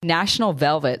National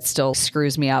Velvet still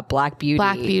screws me up. Black Beauty.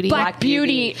 Black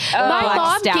Beauty. My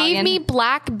mom gave me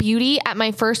Black Beauty at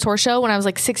my first horse show when I was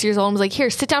like 6 years old and was like,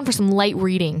 here, sit down for some light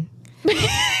reading.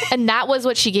 And that was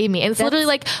what she gave me. And it's literally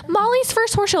like Molly's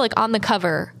first horse show, like on the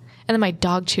cover. And then my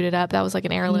dog chewed it up. That was like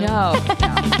an heirloom. No.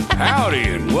 Howdy,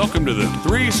 and welcome to the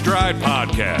Three Stride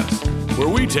Podcast, where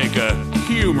we take a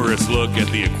humorous look at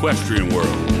the equestrian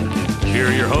world. Here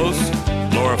are your hosts,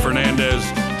 Laura Fernandez,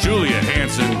 Julia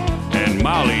Hansen, and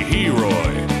Molly Heroy.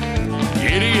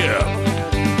 Giddy up.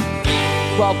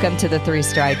 Welcome to the Three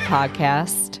Stride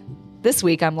Podcast. This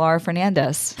week, I'm Laura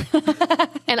Fernandez.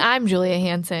 And I'm Julia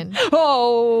Hansen.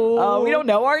 Oh, we don't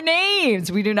know our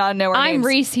names. We do not know our names. I'm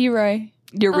Reese Heroy.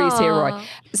 You're Reese Heroy.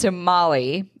 So,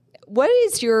 Molly, what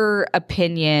is your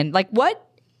opinion? Like, what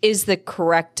is the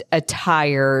correct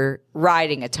attire,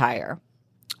 riding attire?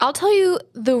 I'll tell you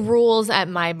the rules at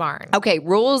my barn. Okay,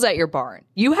 rules at your barn.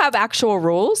 You have actual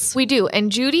rules? We do.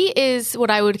 And Judy is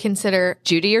what I would consider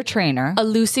Judy, your trainer. a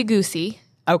loosey-goosey.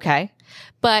 Okay.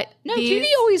 But No, Judy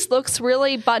always looks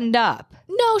really buttoned up.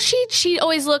 No, she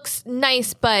always looks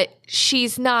nice, but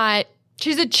she's not.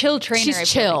 She's a chill trainer.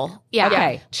 She's chill. Yeah.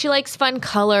 Okay. She likes fun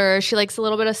colors. She likes a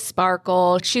little bit of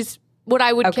sparkle. She's what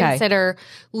I would consider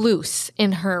loose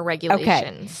in her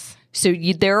regulations. So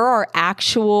there are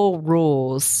actual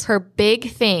rules. Her big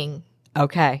thing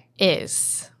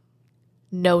is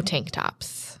no tank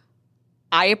tops.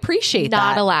 I appreciate that.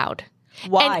 Not allowed.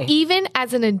 Why? And even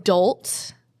as an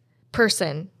adult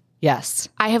person, yes,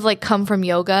 I have like come from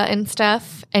yoga and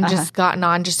stuff and just gotten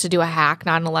on just to do a hack,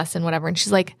 not in a lesson, whatever. And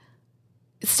she's like,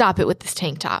 stop it with this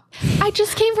tank top. I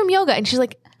just came from yoga. And she's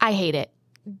like, I hate it.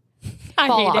 I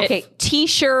hate it. Okay,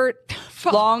 t-shirt,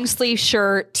 long sleeve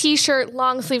shirt. T-shirt,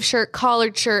 long sleeve shirt,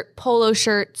 collared shirt, polo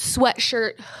shirt,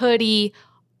 sweatshirt, hoodie,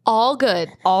 all good.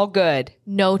 All good.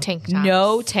 No tank tops.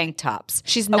 No tank tops.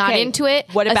 She's not into it.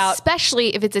 What about...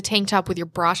 Especially if it's a tank top with your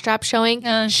bra strap showing,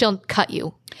 she'll cut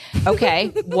you. Okay.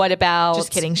 What about...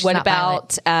 Just kidding. She's what not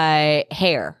about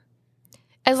hair?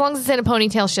 As long as it's in a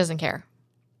ponytail, she doesn't care.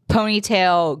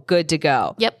 Ponytail, good to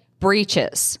go. Yep.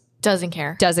 Breeches. Doesn't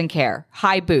care. Doesn't care.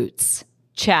 High boots.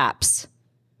 Chaps.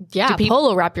 Yeah,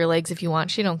 polo wrap your legs if you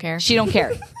want. She don't care. She don't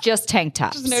care. Just tank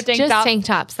tops. Just no tank Just top. tank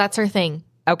tops. That's her thing.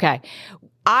 Okay.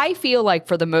 I feel like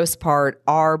for the most part,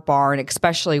 our barn,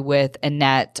 especially with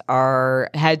Annette, our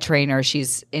head trainer,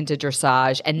 she's into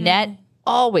dressage. Annette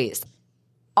always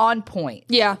on point.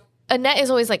 Yeah. Annette is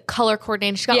always like color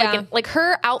coordinated. She's got like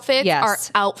her outfits are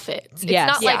outfits. It's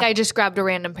not like I just grabbed a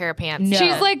random pair of pants. No.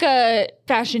 She's like a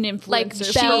fashion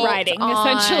influencer for riding,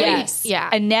 essentially. Yes. Yeah.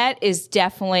 Annette is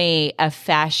definitely a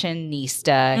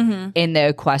fashionista in the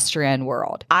equestrian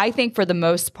world. I think for the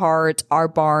most part, our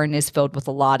barn is filled with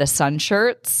a lot of sun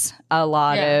shirts, a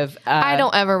lot of... I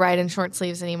don't ever ride in short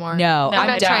sleeves anymore. No, I'm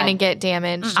not done. trying to get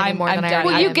damaged anymore I'm than done. I Well,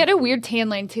 already you am. get a weird tan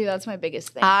line too. That's my biggest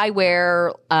thing. I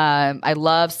wear, I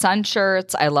love sun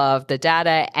shirts. I love the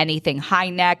data, anything high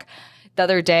neck. The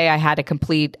other day I had a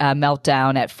complete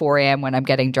meltdown at 4 a.m. when I'm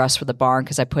getting dressed for the barn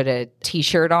because I put a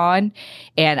t-shirt on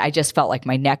and I just felt like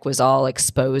my neck was all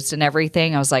exposed and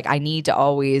everything. I was like, I need to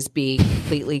always be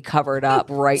completely covered up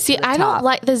right to the top. I don't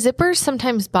like the zippers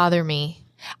sometimes bother me.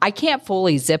 I can't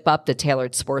fully zip up the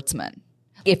Tailored Sportsman.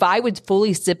 If I would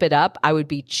fully zip it up, I would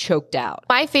be choked out.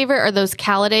 My favorite are those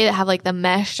Caliday that have like the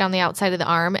mesh down the outside of the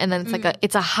arm, and then it's like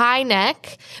it's a high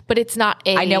neck, but it's not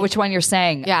a. I know which one you're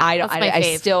saying. Yeah,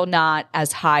 I still not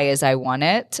as high as I want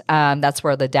it. That's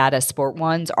where the Data Sport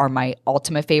ones are my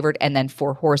ultimate favorite, and then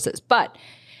for horses. But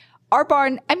our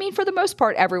barn, I mean, for the most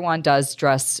part, everyone does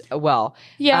dress well.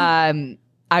 Yeah.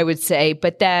 I would say,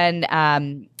 but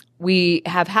then we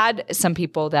have had some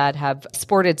people that have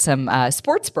sported some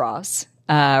sports bras.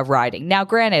 Riding. Now,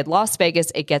 granted, Las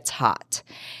Vegas, it gets hot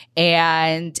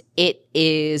and it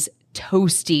is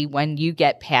toasty when you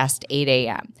get past 8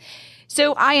 a.m.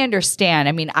 So I understand.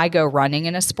 I mean, I go running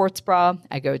in a sports bra.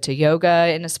 I go to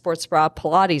yoga in a sports bra,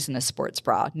 Pilates in a sports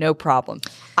bra. No problem.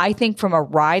 I think from a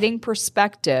riding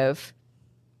perspective,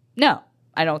 no,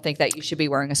 I don't think that you should be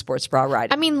wearing a sports bra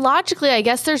riding. I mean, logically, I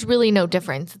guess there's really no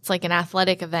difference. It's like an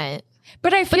athletic event.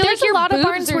 But I feel like there's your a lot of boobs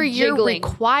barns are where you're jiggling.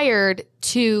 required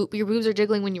to, your boobs are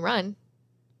jiggling when you run.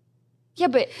 Yeah,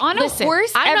 but on Listen, a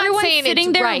horse, I'm not everyone's saying sitting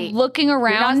it's there right. looking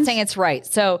around. You're not saying it's right.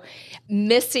 So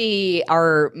Missy,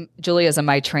 Julia's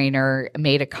my trainer,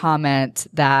 made a comment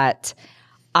that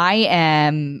I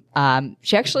am,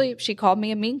 she called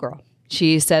me a mean girl.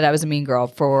 She said I was a mean girl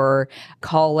for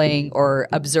calling or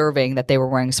observing that they were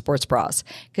wearing sports bras.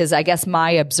 Because I guess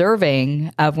my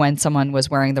observing of when someone was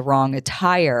wearing the wrong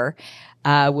attire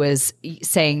was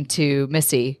saying to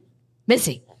Missy.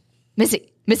 I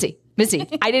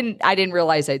didn't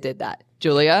realize I did that.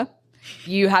 Julia,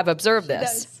 you have observed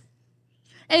this.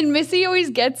 And Missy always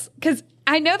gets, because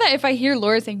I know that if I hear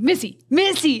Laura saying, Missy,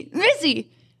 Missy,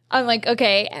 Missy, I'm like,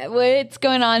 okay, what's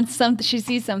going on? She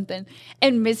sees something.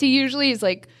 And Missy usually is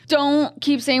like, don't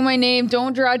keep saying my name.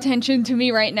 Don't draw attention to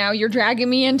me right now. You're dragging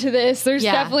me into this. There's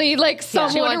definitely like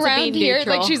someone around here.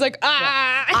 Neutral. Like she's like,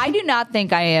 ah. I do not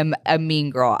think I am a mean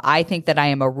girl. I think that I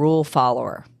am a rule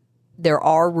follower. There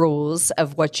are rules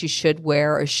of what you should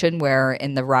wear or shouldn't wear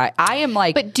in the ride. I am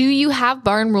like, But do you have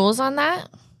barn rules on that?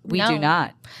 we do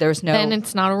not. There's no. Then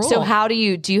it's not a rule. So how do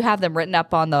you have them written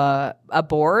up on a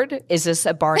board? Is this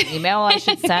a barn email I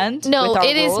should send? No, with our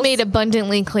it is rules? made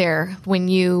abundantly clear when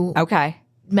you Okay.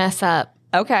 mess up,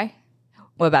 Okay.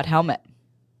 What about helmet?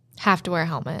 have to wear a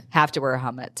helmet. Have to wear a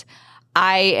helmet.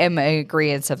 I am in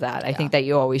agreement of that. I think that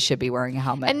you always should be wearing a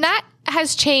helmet. And that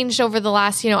has changed over the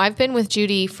last, I've been with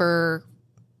Judy for,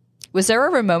 Was there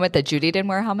ever a moment that Judy didn't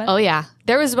wear a helmet? oh yeah.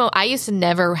 There was I used to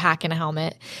never hack in a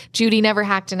helmet. Judy never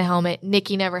hacked in a helmet.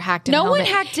 Nikki never hacked in a No helmet. one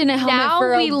hacked in a helmet now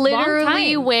for a we literally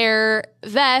long time. wear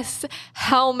vests,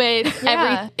 helmet,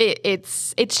 Yeah.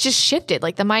 it's just shifted.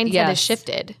 Like the mindset Yes. has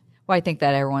shifted. Well, I think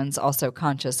that everyone's also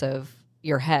conscious of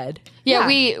your head. Yeah,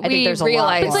 we I think there's a lot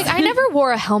realized. It's like I never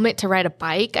wore a helmet to ride a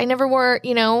bike. I never wore,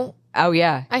 Oh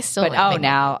yeah, I still But like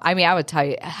now, I mean, I would tell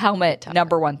you, helmet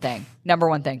number one thing.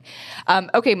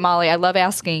 Okay, Molly, I love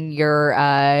asking your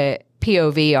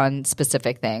POV on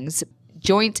specific things.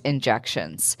 Joint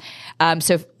injections.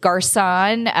 So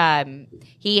Garcon,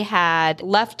 he had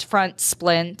left front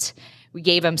splint. We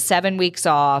gave him 7 weeks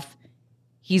off.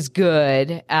 He's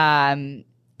good.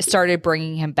 Started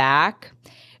bringing him back.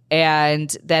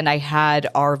 And then I had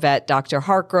our vet, Dr.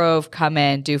 Hartgrove, come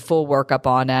in, do full workup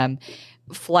on him,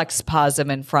 flex pause him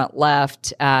in front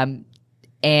left,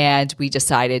 and we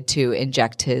decided to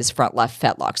inject his front left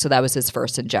fetlock. So that was his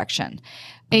first injection.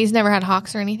 And he's never had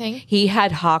hocks or anything. He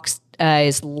had hocks,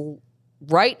 his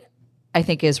right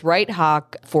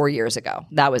hock 4 years ago.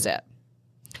 That was it.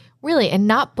 Really, and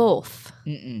not both.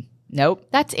 Nope.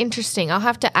 That's interesting. I'll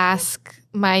have to ask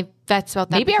my vets about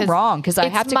that. Maybe I'm wrong because I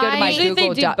have to go to my Usually Google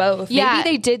they do Doc. both. Maybe Yeah.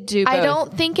 they did do both. I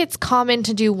don't think it's common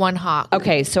to do one hock.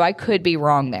 Okay, so I could be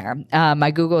wrong there.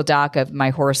 My Google Doc of my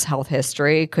horse health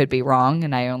history could be wrong,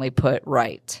 and I only put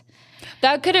right.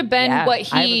 That could have been Yeah,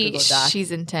 what I have a he. Google Doc.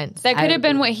 She's intense. That could have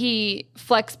been what he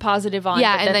flexed positive on.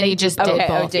 Yeah, but and then they you just did did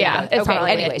both. both. Yeah, it's okay.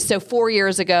 probably Anyway, it. so 4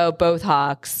 years ago, both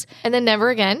hawks, And then never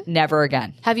again. never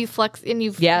again. Have you flexed and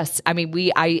you've Yes, I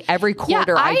mean every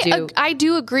quarter I do. I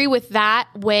do agree with that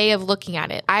way of looking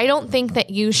at it. I don't think that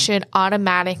you should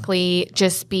automatically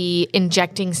just be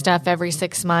injecting stuff every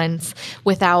 6 months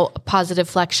without positive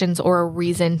flexions or a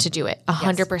reason to do it.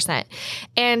 100%.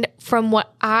 And from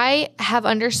what I have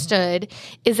understood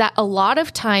is that a lot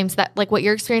of times that like what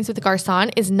your experience with the Garcon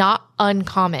is not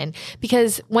uncommon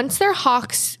because once their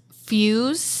hocks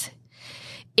fuse,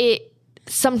 it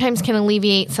sometimes can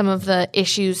alleviate some of the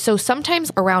issues. So sometimes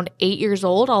around 8 years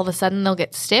old, all of a sudden they'll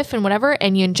get stiff and whatever,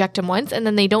 and you inject them once, and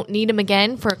then they don't need them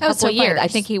again for a couple so years. I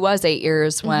think he was 8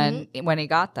 years when he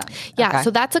got them. Yeah, Okay.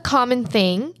 so that's a common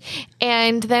thing.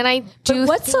 And then I do. But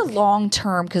what's a long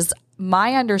term? Because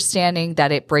my understanding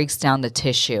that it breaks down the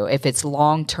tissue if it's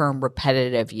long term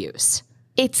repetitive use.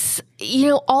 It's,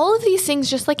 all of these things,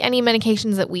 just like any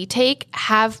medications that we take,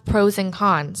 have pros and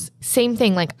cons. Same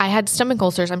thing. Like I had stomach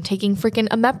ulcers. I'm taking freaking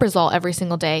omeprazole every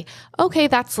single day. Okay,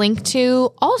 that's linked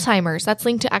to Alzheimer's. That's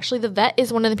linked to actually the vet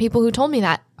is one of the people who told me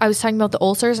that. I was talking about the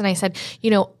ulcers and I said,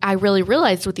 I really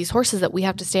realized with these horses that we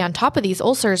have to stay on top of these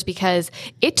ulcers because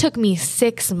it took me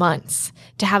 6 months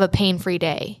to have a pain-free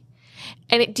day.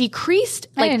 And it decreased.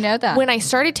 I didn't know that. When I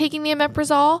started taking the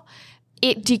omeprazole,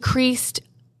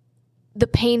 the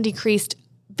pain decreased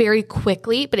very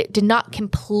quickly, but it did not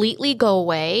completely go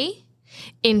away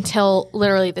until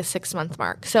literally the 6 month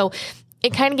mark. So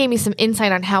it kind of gave me some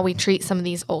insight on how we treat some of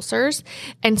these ulcers.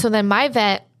 And so then my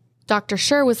vet, Dr.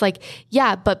 Schur, was like,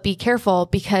 yeah, but be careful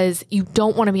because you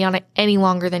don't want to be on it any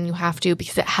longer than you have to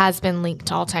because it has been linked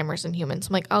to Alzheimer's in humans.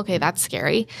 I'm like, okay, that's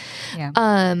scary.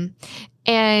 Yeah.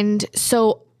 And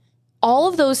so all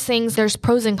of those things, there's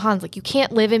pros and cons. Like you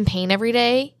can't live in pain every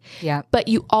day. Yeah. But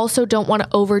you also don't want to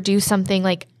overdo something.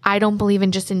 Like I don't believe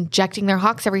in just injecting their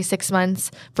hocks every 6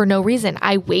 months for no reason.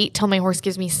 I wait till my horse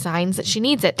gives me signs that she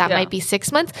needs it. That might be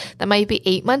 6 months. That might be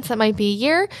 8 months. That might be a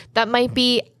year. That might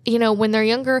be, when they're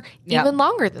younger, even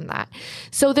longer than that.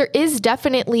 So there is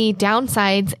definitely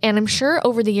downsides. And I'm sure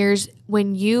over the years,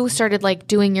 when you started like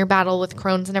doing your battle with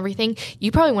Crohn's and everything,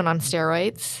 you probably went on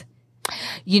steroids.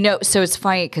 So it's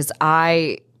funny because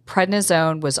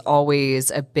prednisone was always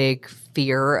a big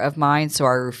fear of mine, so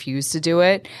I refused to do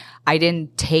it. I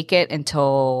didn't take it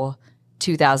until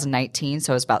 2019,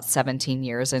 so it was about 17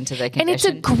 years into the condition. And it's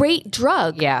a great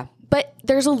drug. Yeah. But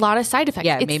there's a lot of side effects.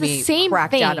 Yeah, it it's made the me same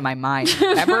cracked thing. out of my mind.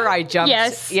 Remember, I jumped.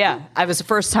 Yes. Yeah, I was the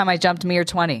first time I jumped me or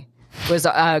 20. Was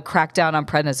cracked down on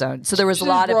prednisone. So there was a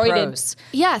lot of pros.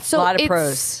 Yeah, so a lot of it's,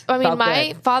 pros. I mean, Felt my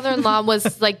good. father-in-law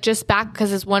was like just back because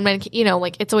his one medication, you know,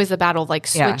 like it's always a battle of like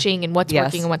switching and what's Yes.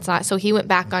 working and what's not. So he went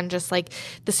back on just like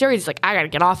the steroids. He's like, I got to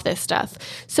get off this stuff.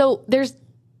 So there's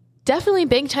definitely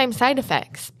big time side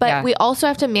effects, but we also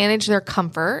have to manage their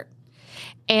comfort.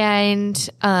 And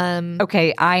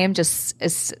Okay, I am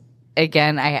just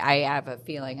again. I have a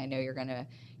feeling. I know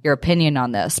your opinion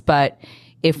on this, but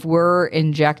if we're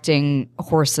injecting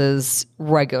horses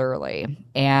regularly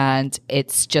and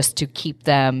it's just to keep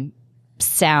them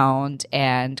sound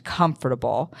and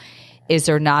comfortable, is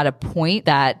there not a point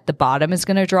that the bottom is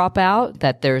going to drop out,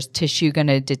 that there's tissue going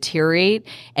to deteriorate,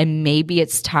 and maybe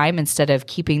it's time, instead of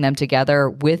keeping them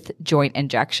together with joint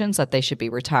injections, that they should be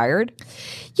retired?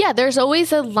 yeah, there's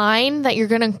always a line that you're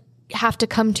going to have to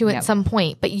come to at some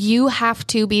point, but you have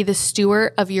to be the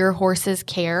steward of your horse's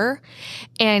care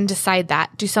and decide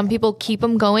that. Do some people keep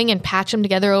them going and patch them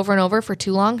together over and over for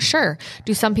too long? Sure.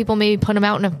 Do some people maybe put them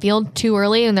out in a field too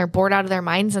early and they're bored out of their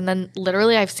minds? And then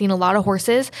literally I've seen a lot of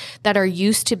horses that are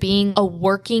used to being a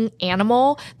working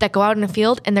animal that go out in a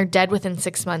field and they're dead within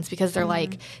 6 months because they're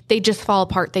like, they just fall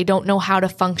apart. They don't know how to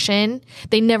function.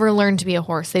 They never learned to be a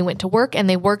horse. They went to work and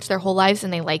they worked their whole lives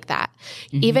and they like that.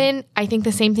 Even I think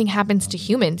the same thing happens to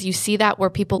humans. You see that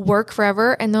where people work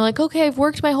forever and they're like, okay, I've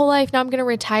worked my whole life. Now I'm going to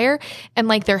retire. And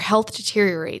like their health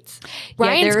deteriorates.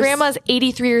 Ryan's grandma's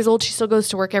 83 years old. She still goes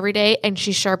to work every day and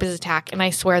she's sharp as a tack. And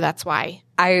I swear that's why.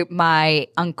 My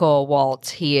uncle Walt,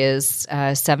 he is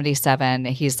 77.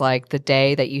 He's like, the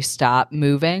day that you stop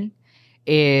moving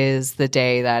is the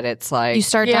day that it's like You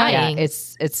start dying. Yeah,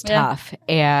 it's tough.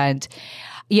 And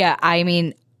yeah, I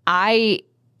mean, I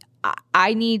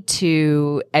need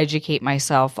to educate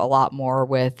myself a lot more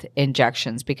with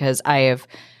injections because I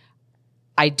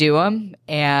do them.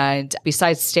 And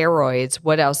besides steroids,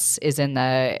 what else is in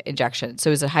the injection? So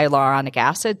is it hyaluronic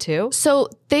acid too? So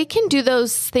they can do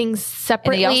those things And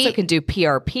separately. they also can do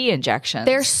PRP injections.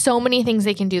 There's so many things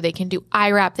they can do. They can do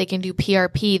IRAP. They can do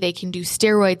PRP. They can do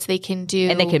steroids. They can do...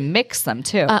 And they can mix them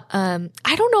too.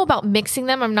 I don't know about mixing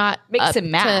them. I'm not... Mix up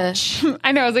and match.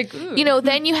 I know. I was like, ooh. You know,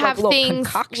 then you have a little things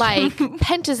concoction. like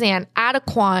Pentazan,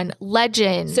 Adequan,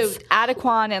 Legends. So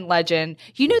Adequan and Legend.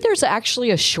 You know, there's actually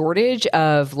a shortage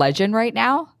of Legend right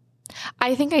now.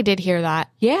 I think I did hear that.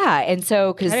 Yeah, and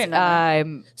so because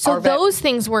So those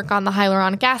things work on the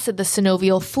hyaluronic acid, the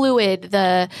synovial fluid,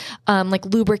 the like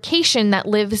lubrication that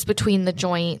lives between the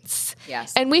joints.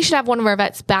 Yes. And we should have one of our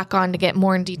vets back on to get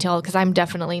more in detail because I'm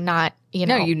definitely not, you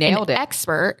know, you nailed an it.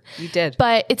 expert. You did.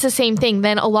 But it's the same thing.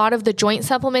 Then a lot of the joint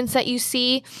supplements that you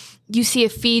see a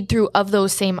feed through of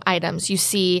those same items. You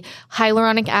see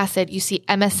hyaluronic acid, you see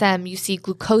MSM, you see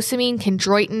glucosamine,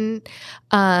 chondroitin.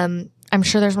 I'm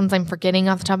sure there's ones I'm forgetting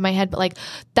off the top of my head, but like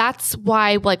that's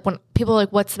why like when people are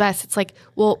like, what's the best? It's like,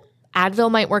 well, Advil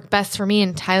might work best for me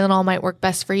and Tylenol might work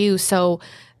best for you. So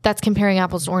that's comparing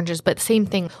apples to oranges, but same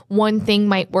thing. One thing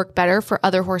might work better for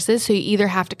other horses. So you either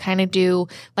have to kind of do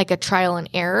like a trial and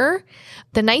error.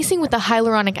 The nice thing with the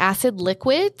hyaluronic acid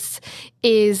liquids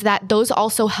is that those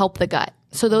also help the gut.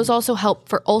 So those also help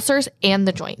for ulcers and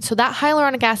the joint. So that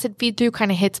hyaluronic acid feed through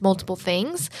kind of hits multiple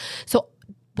things. So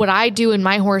what I do in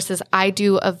my horse is I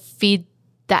do a feed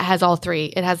that has all three.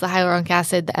 It has the hyaluronic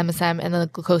acid, the MSM, and the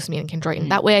glucosamine and chondroitin.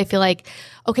 That way I feel like,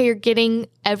 okay, you're getting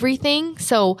everything.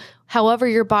 So however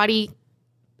your body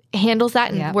handles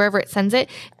that and wherever it sends it,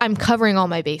 I'm covering all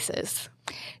my bases.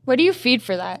 What do you feed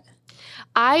for that?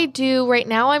 I do, right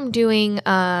now I'm doing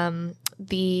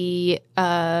the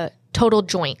total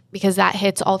joint because that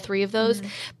hits all three of those.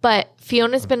 But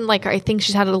Fiona's been like, I think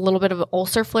she's had a little bit of an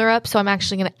ulcer flare up. So I'm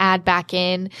actually going to add back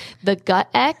in the Gut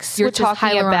X, which is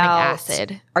hyaluronic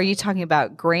acid. Are you talking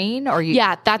about grain or you?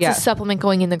 Yeah, that's a supplement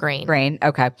going in the grain. Grain.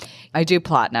 Okay. I do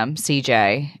platinum,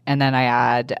 CJ, and then I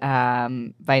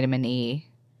add vitamin E.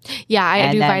 Yeah,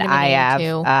 I do vitamin I E have,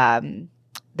 too.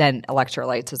 Then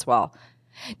electrolytes as well.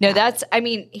 No, that's, I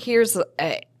mean, here's,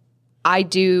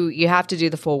 you have to do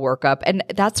the full workup. And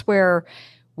that's where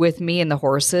with me and the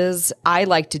horses, I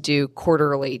like to do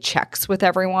quarterly checks with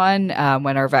everyone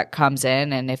when our vet comes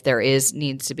in. And if there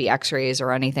needs to be x-rays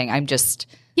or anything, I'm just...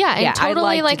 Yeah, and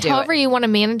totally like however you want to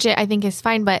manage it, I think is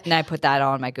fine. But and I put that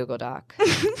on my Google Doc.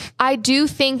 I do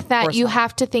think that you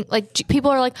have to think, like, people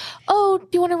are like, oh, do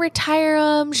you want to retire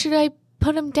them? Should I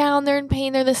put them down? They're in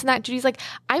pain. They're this and that. Judy's like,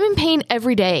 I'm in pain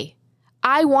every day.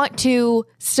 I want to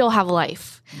still have a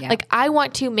life. Yeah. Like I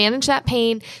want to manage that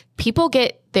pain. People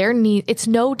get their knee. It's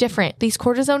no different. These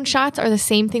cortisone shots are the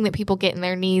same thing that people get in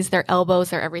their knees, their elbows,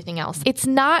 their everything else. It's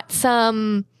not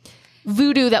some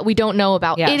voodoo that we don't know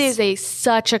about. Yes. It is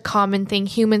such a common thing.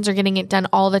 Humans are getting it done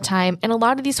all the time. And a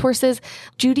lot of these horses,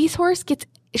 Judy's horse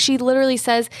she literally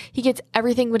says he gets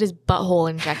everything but his butthole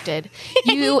injected.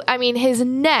 His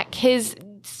neck, his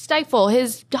stifle,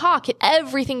 his hock,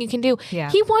 everything you can do. Yeah.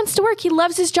 He wants to work. He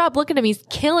loves his job. Look at him. He's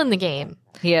killing the game.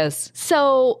 He is.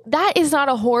 So that is not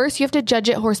a horse. You have to judge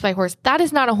it horse by horse. That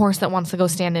is not a horse that wants to go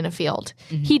stand in a field.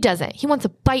 Mm-hmm. He doesn't. He wants to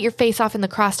bite your face off in the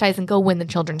cross ties and go win the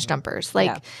children's jumpers.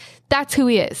 That's who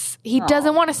he is. He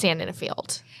doesn't want to stand in a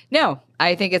field. No,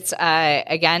 I think it's,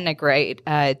 again, a great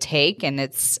take, and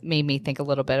it's made me think a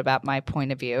little bit about my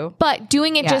point of view. But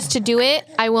doing it just to do it,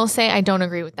 I will say I don't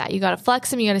agree with that. You got to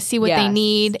flex them. You got to see what they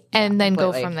need and then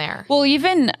completely go from there. Well,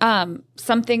 even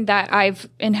something that I've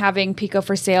been having Pico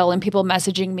for sale and people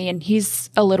messaging me, and he's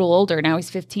a little older now, he's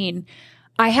 15.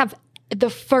 The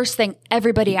first thing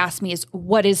everybody asks me is,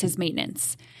 what is his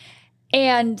maintenance?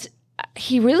 And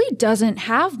he really doesn't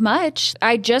have much.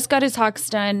 I just got his hocks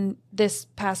done this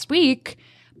past week,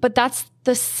 but that's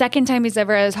the second time he's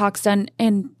ever had his hocks done,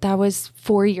 and that was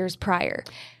 4 years prior.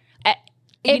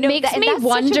 It makes me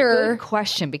wonder. Such a good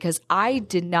question, because I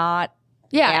did not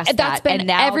ask that's that, been and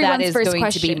now everyone's that is first going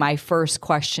question. to be my first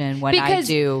question when Because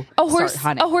I do a horse. start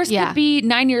hunting. A horse could be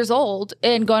 9 years old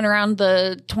and going around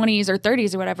the 20s or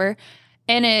 30s or whatever,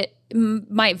 and it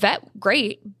might vet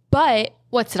great, but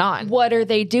what's it on? What are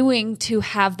they doing to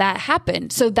have that happen?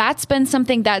 So that's been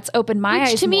something that's opened my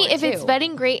eyes. To me, more if too. it's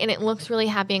vetting great and it looks really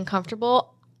happy and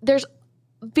comfortable, there's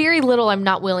very little I'm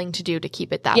not willing to do to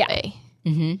keep it that way.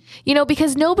 Mm-hmm.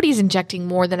 Because nobody's injecting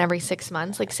more than every 6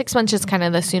 months. Like 6 months is kind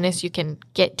of the soonest you can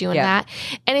get doing that.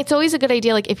 And it's always a good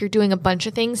idea, like if you're doing a bunch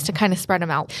of things, to kind of spread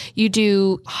them out. You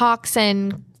do hocks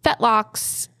and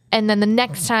fetlocks, and then the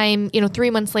next time, 3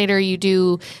 months later, you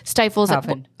do stifles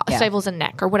and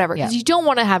neck or whatever. Because you don't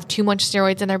want to have too much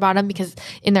steroids in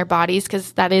their bodies,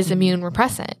 because that is immune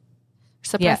repressant.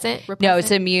 Suppressant? No,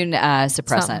 it's immune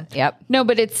suppressant. Something. Yep. No,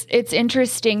 but it's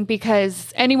interesting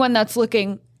because anyone that's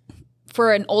looking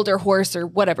for an older horse or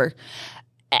whatever,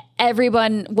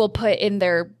 everyone will put in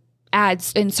their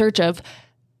ads in search of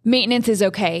maintenance is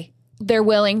okay. They're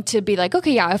willing to be like,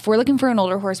 okay, if we're looking for an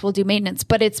older horse, we'll do maintenance.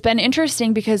 But it's been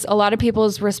interesting because a lot of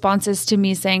people's responses to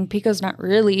me saying Pico's not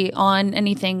really on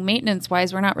anything maintenance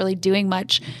wise, we're not really doing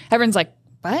much. Everyone's like,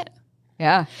 what?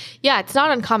 Yeah. Yeah, it's not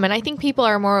uncommon. I think people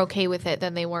are more okay with it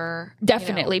than they were.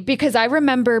 Definitely. Because I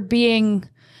remember being,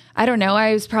 I don't know,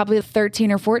 I was probably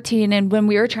 13 or 14. And when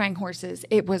we were trying horses,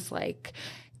 it was like,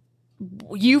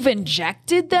 you've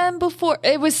injected them before.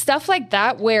 It was stuff like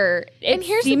that where and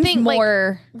here's seems the thing,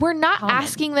 more we're not common.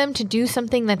 asking them to do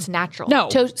something that's natural. No.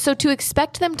 So to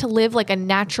expect them to live like a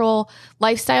natural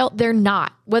lifestyle, they're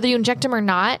not. Whether you inject them or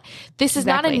not, this is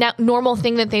not a normal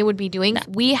thing that they would be doing. No.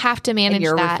 We have to manage and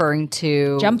you're that. referring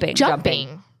to Jumping.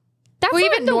 That's not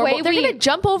even the normal. way they're going to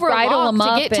jump over a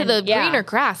log to get to the greener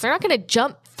grass. They're not going to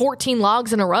jump 14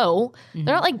 logs in a row. Mm-hmm.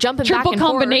 They're not like jumping triple back and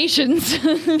combinations.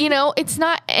 forth. It's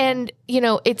not. And,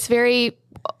 it's very,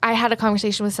 I had a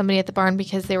conversation with somebody at the barn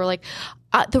because they were like,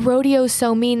 the rodeo is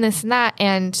so mean, this and that.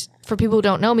 And for people who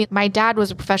don't know me, my dad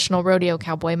was a professional rodeo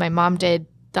cowboy. My mom did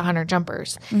the hunter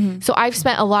jumpers. Mm-hmm. So I've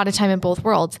spent a lot of time in both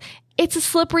worlds. It's a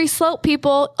slippery slope,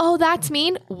 people. Oh, that's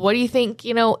mean. What do you think?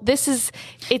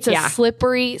 It's a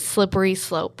slippery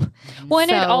slope. Well,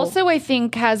 and it also, I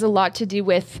think, has a lot to do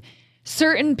with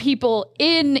certain people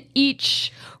in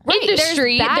each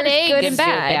industry. There's bad eggs. Good and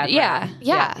bad.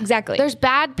 Yeah, exactly. There's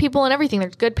bad people in everything.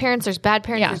 There's good parents. There's bad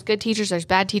parents. There's good teachers. There's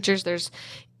bad teachers.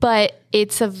 But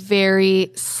it's a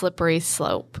very slippery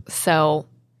slope. So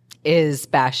is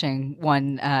bashing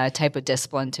one type of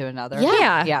discipline to another.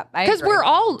 Yeah. Because we're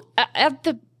all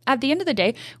at the end of the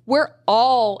day, we're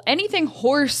all anything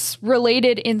horse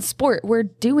related in sport. We're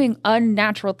doing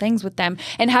unnatural things with them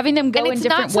and having them go in different ways. It's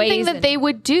not something that they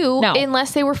would do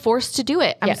unless they were forced to do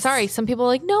it. I'm sorry. Some people are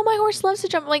like, no, my horse loves to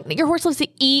jump. Like, your horse loves to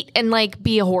eat and like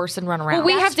be a horse and run around.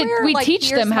 Well, we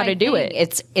teach them how to do it.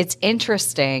 It's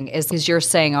interesting is because you're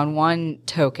saying on one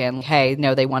token, hey,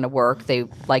 no, they want to work, they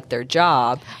like their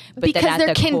job, but because then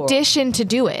they're conditioned to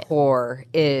do it. Core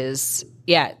is.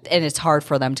 Yeah, and it's hard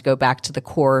for them to go back to the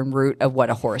core and root of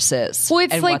what a horse is. Well,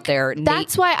 it's and like, what they're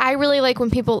that's why I really like when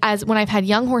when I've had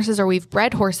young horses or we've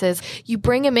bred horses, you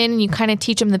bring them in and you kind of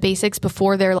teach them the basics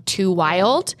before they're too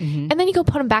wild. Mm-hmm. And then you go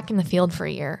put them back in the field for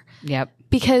a year. Yep.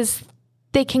 Because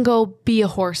they can go be a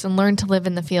horse and learn to live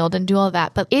in the field and do all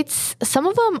that. But some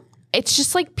of them it's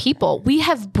just like people. We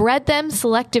have bred them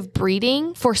selective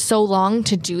breeding for so long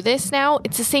to do this now.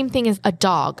 It's the same thing as a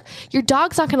dog. Your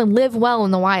dog's not going to live well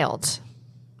in the wild.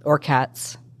 Or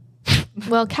cats.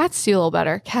 Well, cats do a little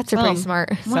better. Cats are pretty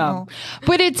smart. So,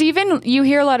 But it's even, you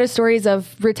hear a lot of stories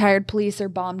of retired police or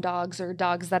bomb dogs or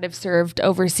dogs that have served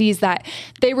overseas that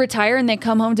they retire and they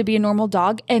come home to be a normal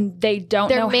dog and they don't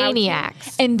They're know maniacs.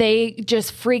 how to, and they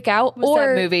just freak out What's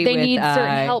or that movie they with, need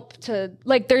certain help to,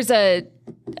 like there's a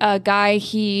guy,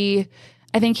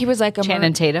 I think he was like a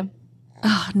Channing Tatum.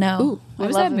 Oh, no. What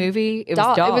was that movie? It was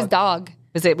Dog. Dog. It was Dog.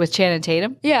 Was it with Channing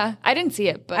Tatum? Yeah, I didn't see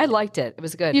it, but I liked it. It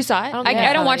was good. you saw it.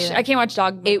 I don't watch. I can't watch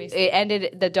dog movies. It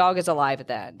ended. The dog is alive at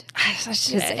the end.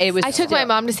 It was. I took my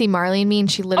mom to see Marley and Me,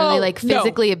 and she literally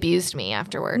physically abused me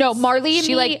afterwards. No, Marley and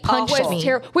she Me punched was me.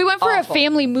 terrible. We went for a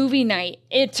family movie night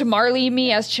to Marley and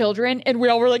Me as children, and we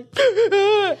all were like,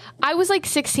 I was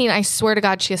 16. I swear to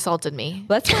God, she assaulted me.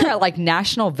 That's where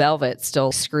National Velvet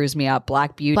still screws me up.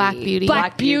 Black Beauty. Black Beauty.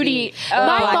 Black Beauty.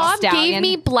 My Black mom Stallion. gave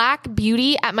me Black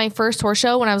Beauty at my first horse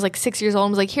show when I was 6 years old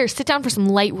and was like, here, sit down for some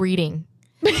light reading.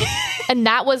 And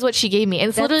that was what she gave me. And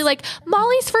it's literally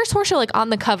Molly's first horse show,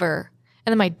 on the cover.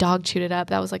 And then my dog chewed it up.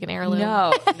 That was an heirloom.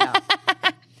 No.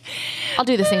 I'll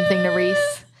do the same thing to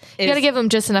Reese. You got to give him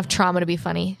just enough trauma to be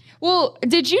funny. Well,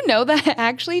 did you know that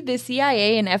actually the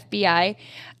CIA and FBI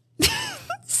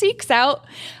seeks out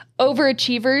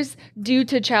overachievers due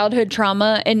to childhood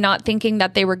trauma and not thinking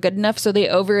that they were good enough, so they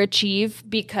overachieve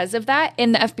because of that,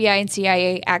 and the FBI and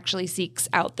CIA actually seeks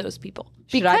out those people.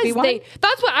 Should I be one?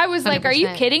 That's what I was like, are you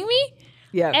 100%. kidding me?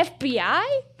 Yeah. FBI?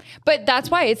 But that's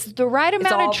why it's the right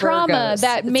amount all of trauma Virgos.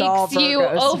 that It's all makes you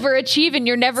Virgos. overachieve and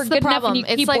you're never That's good the enough problem. and you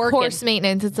It's keep like working. horse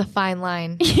maintenance. It's a fine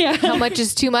line. Yeah. How much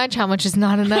is too much? How much is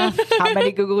not enough? How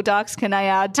many Google Docs can I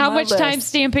add to How my much list? time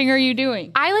stamping are you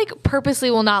doing? I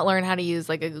purposely will not learn how to use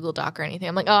a Google Doc or anything.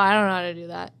 I'm oh, I don't know how to do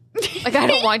that. I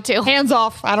don't want to. Hands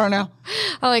off. I don't know.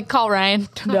 I'll call Ryan.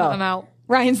 No. I'm out.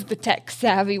 Ryan's the tech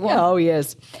savvy one. Oh, he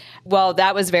is. Well,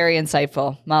 that was very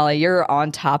insightful, Molly. You're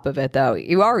on top of it, though.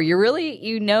 You are. You really,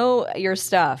 you know your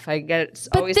stuff. I get.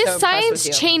 But Always this so impressed science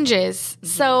with you. changes,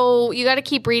 so you got to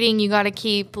keep reading. You got to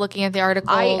keep looking at the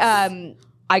articles.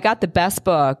 I got the best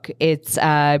book. It's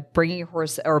Bringing Your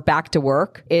Horse or Back to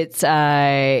Work. It's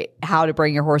How to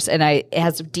Bring Your Horse. And it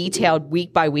has detailed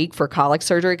week by week for colic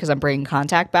surgery because I'm bringing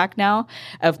contact back now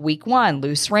of week 1,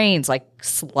 loose reins,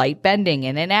 slight bending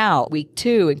in and out. Week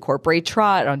 2, incorporate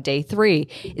trot on day 3.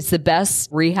 It's the best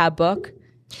rehab book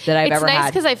that I've ever it's nice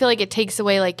had. because I feel like it takes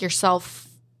away your self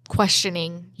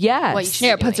questioning. Yes. What you should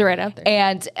Yeah, be it puts it doing. right out there.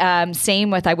 And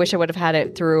same with, I wish I would have had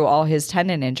it through all his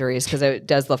tendon injuries because it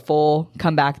does the full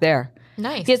comeback there.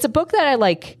 Nice. It's a book that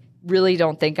I really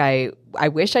don't think I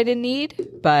wish I didn't need,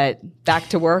 but Back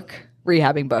to Work,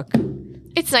 rehabbing book.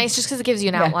 It's nice just because it gives you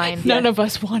an outline. None of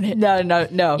us want it. No.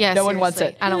 Yeah, no one wants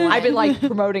seriously. it. I don't want I've been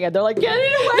promoting it. They're like, get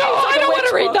it away. No, I don't want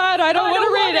to read that. I don't want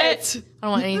to read it. I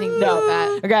don't want anything to do with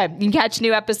that. Okay, you can catch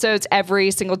new episodes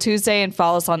every single Tuesday and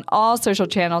follow us on all social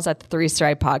channels at the 3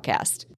 Stride Podcast.